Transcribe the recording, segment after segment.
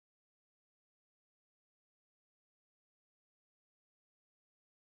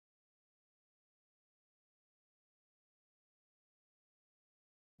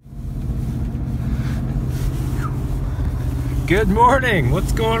Good morning.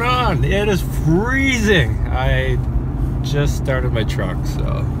 What's going on? It is freezing. I just started my truck,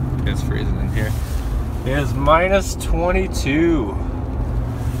 so it's freezing in here. It is minus 22.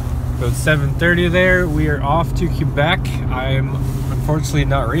 About 7:30 there. We are off to Quebec. I'm unfortunately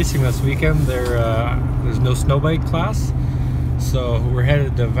not racing this weekend. There's no snowbike class, so we're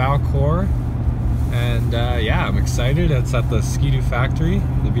headed to Valcourt. And yeah, I'm excited. It's at the Ski-Doo factory,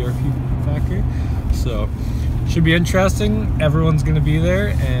 the BRP factory. So should be interesting. Everyone's gonna be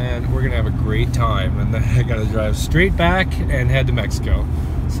there and we're gonna have a great time. And then I gotta drive straight back and head to Mexico.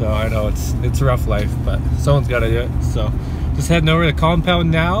 So I know it's a rough life, but someone's gotta do it. So just heading over to the compound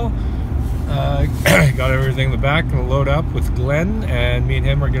now. Got everything in the back, gonna load up with Glenn, and me and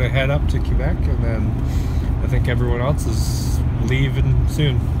him are gonna head up to Quebec, and then I think everyone else is leaving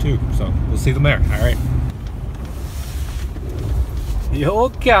soon too, so we'll see them there. All right. The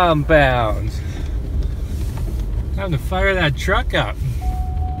old compound. Time to fire that truck up.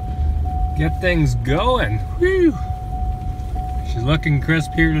 Get things going. Whew. She's looking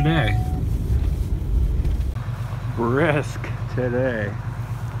crisp here today. Brisk today.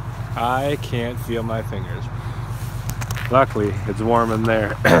 I can't feel my fingers. Luckily, it's warm in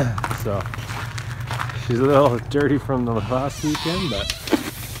there. So she's a little dirty from the last weekend, but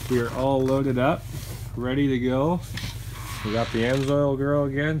we are all loaded up, ready to go. We got the Amsoil girl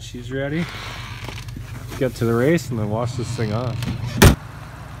again. She's ready. Get to the race and then wash this thing off.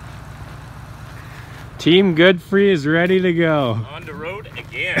 Team Godfrey is ready to go. On the road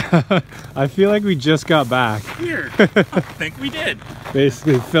again. I feel like we just got back. Weird. I think we did.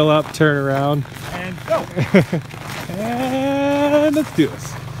 Basically fill up, turn around, and go. And let's do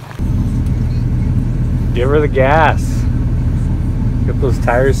this. Give her the gas. Get those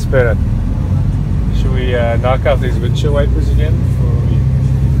tires spinning. Should we knock off these windshield wipers again before we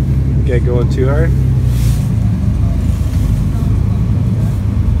get going too hard?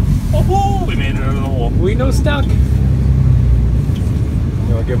 Oh, we made it out of the hole. We no stuck. You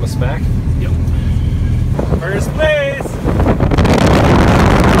want to give him a smack? Yep. First place!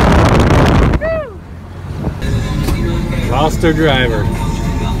 Woo! Lost our driver.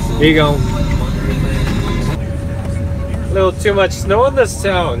 Here you go. A little too much snow in this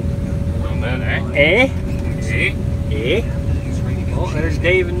town. Eh? See? Eh? Oh, there's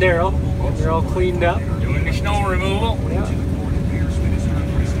Dave and Daryl. They're all cleaned up. Doing the snow removal. Yeah.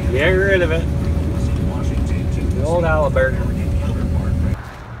 Get rid of it. The old Halliburton.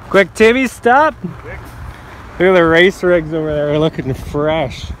 Quick, Timmy, stop! Quick. Look at the race rigs over there, looking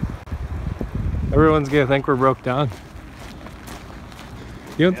fresh. Everyone's gonna think we're broke down.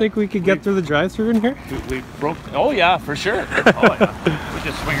 You don't think we could get through the drive-thru in here? We broke. Oh yeah, for sure. Oh yeah. We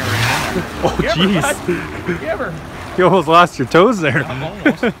just swing her right in there. Oh jeez. You almost lost your toes there.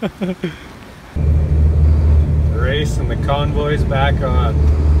 Almost. The race and the convoy's back on.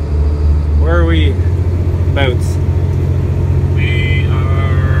 Where are we? Boats. We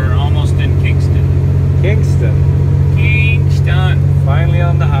are almost in Kingston. Kingston. Finally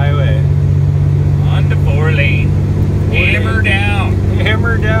on the highway. On the 4-lane. Hammer down.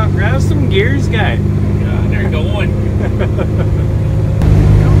 Hammer down. Grab some gears, guy. Yeah, they're going. Look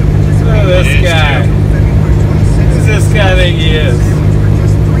at this guy. Who's this guy think he is?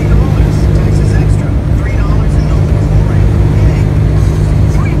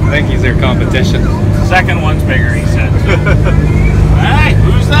 I think he's their competition. Second one's bigger, he said. Hey,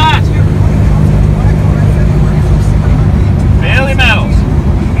 who's that? Bailey Metals.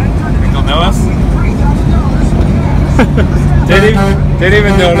 Think they'll know us? Didn't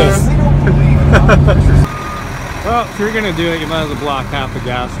even notice. Well, if you're gonna do it, you might as well block half the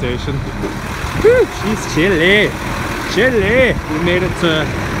gas station. Whew, she's chilly. Chilly. We made it to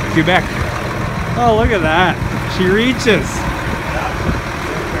Quebec. Oh, look at that. She reaches.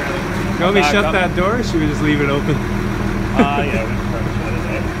 You want me to shut that door, or should we just leave it open? Yeah, we can probably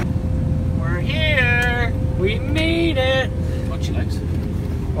shut it. We're here! We made it! What she likes?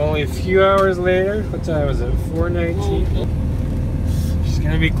 Only a few hours later. What time was it? 4:19? She's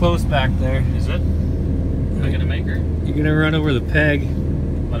gonna be close back there. Is it? Am I gonna make her? You're gonna run over the peg.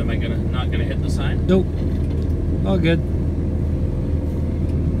 What, am I not gonna hit the sign? Nope. All good.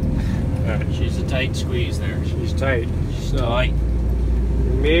 Alright, she's a tight squeeze there. She's tight. She's tight.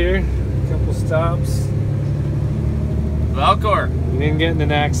 We made her. Couple stops. Valcourt. You didn't get in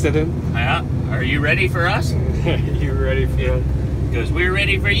an accident. Yeah. Are you ready for us? You ready for it? Because we're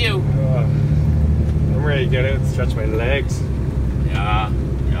ready for you. I'm ready to get out and stretch my legs. Yeah.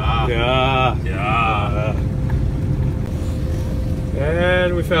 Yeah. Yeah. Yeah.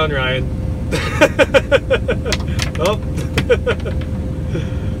 And we found Ryan. Oh.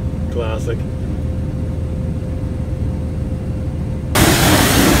 Classic.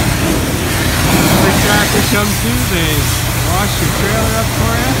 come to, they wash your trailer up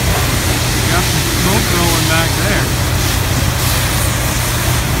for you. Got some smoke rolling back there.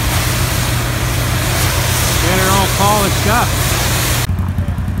 Get her all polished up.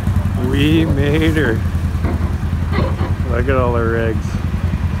 We made her. Look at all our rigs.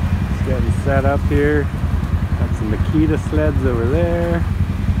 It's getting set up here. Got some Makita sleds over there.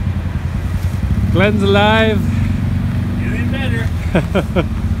 Glenn's alive. Getting better.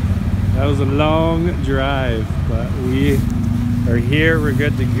 That was a long drive, but we are here. We're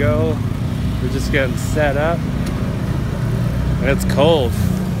good to go. We're just getting set up. And it's cold.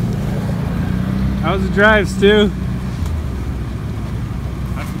 How was the drive, Stu?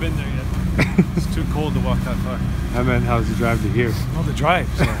 I haven't been there yet. It's too cold to walk that far. I meant, how's the drive to here? Oh, the drive.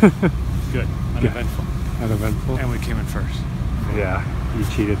 Good. Uneventful. Uneventful. And we came in first. Yeah, you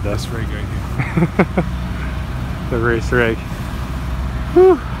cheated this. This rig right here. The race rig.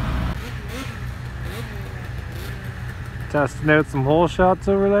 Whew. Testing out some hole shots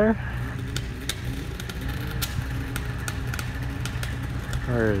over there.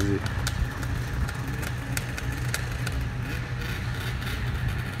 Where is he?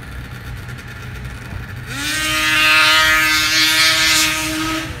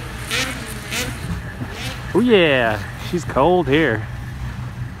 Oh yeah, she's cold here.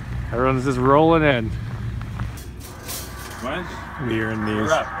 Everyone's just rolling in. When? We are in these.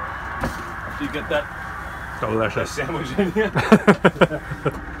 We're up. After you get that Delicious. sandwich in here.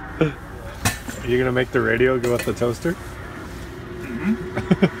 Are you gonna make the radio go with the toaster? No,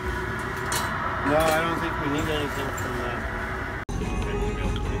 I don't think we need anything from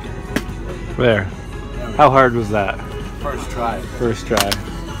that. There. How hard was that? First try. First try.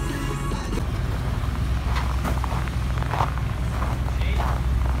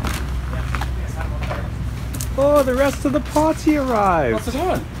 Oh, the rest of the potty arrived. What's it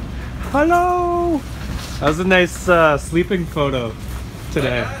on? Hello. That was a nice sleeping photo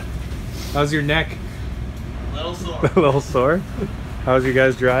today. How's your neck? A little sore. A little sore. How's your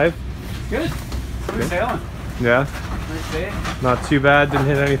guys' drive? Good. We're sailing. Yeah. Nice day. Not too bad. Didn't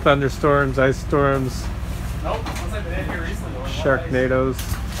hit any thunderstorms, ice storms, Nope. Once I've been in here recently, though,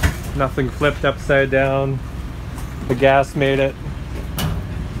 Sharknadoes. Nothing flipped upside down. The gas made it.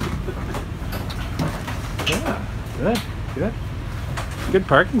 Yeah. Good. Good. Good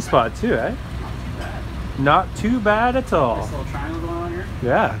parking spot too, eh? Not too bad at all. Nice little triangle going on here.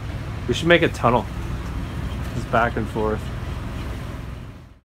 Yeah. We should make a tunnel. Just back and forth.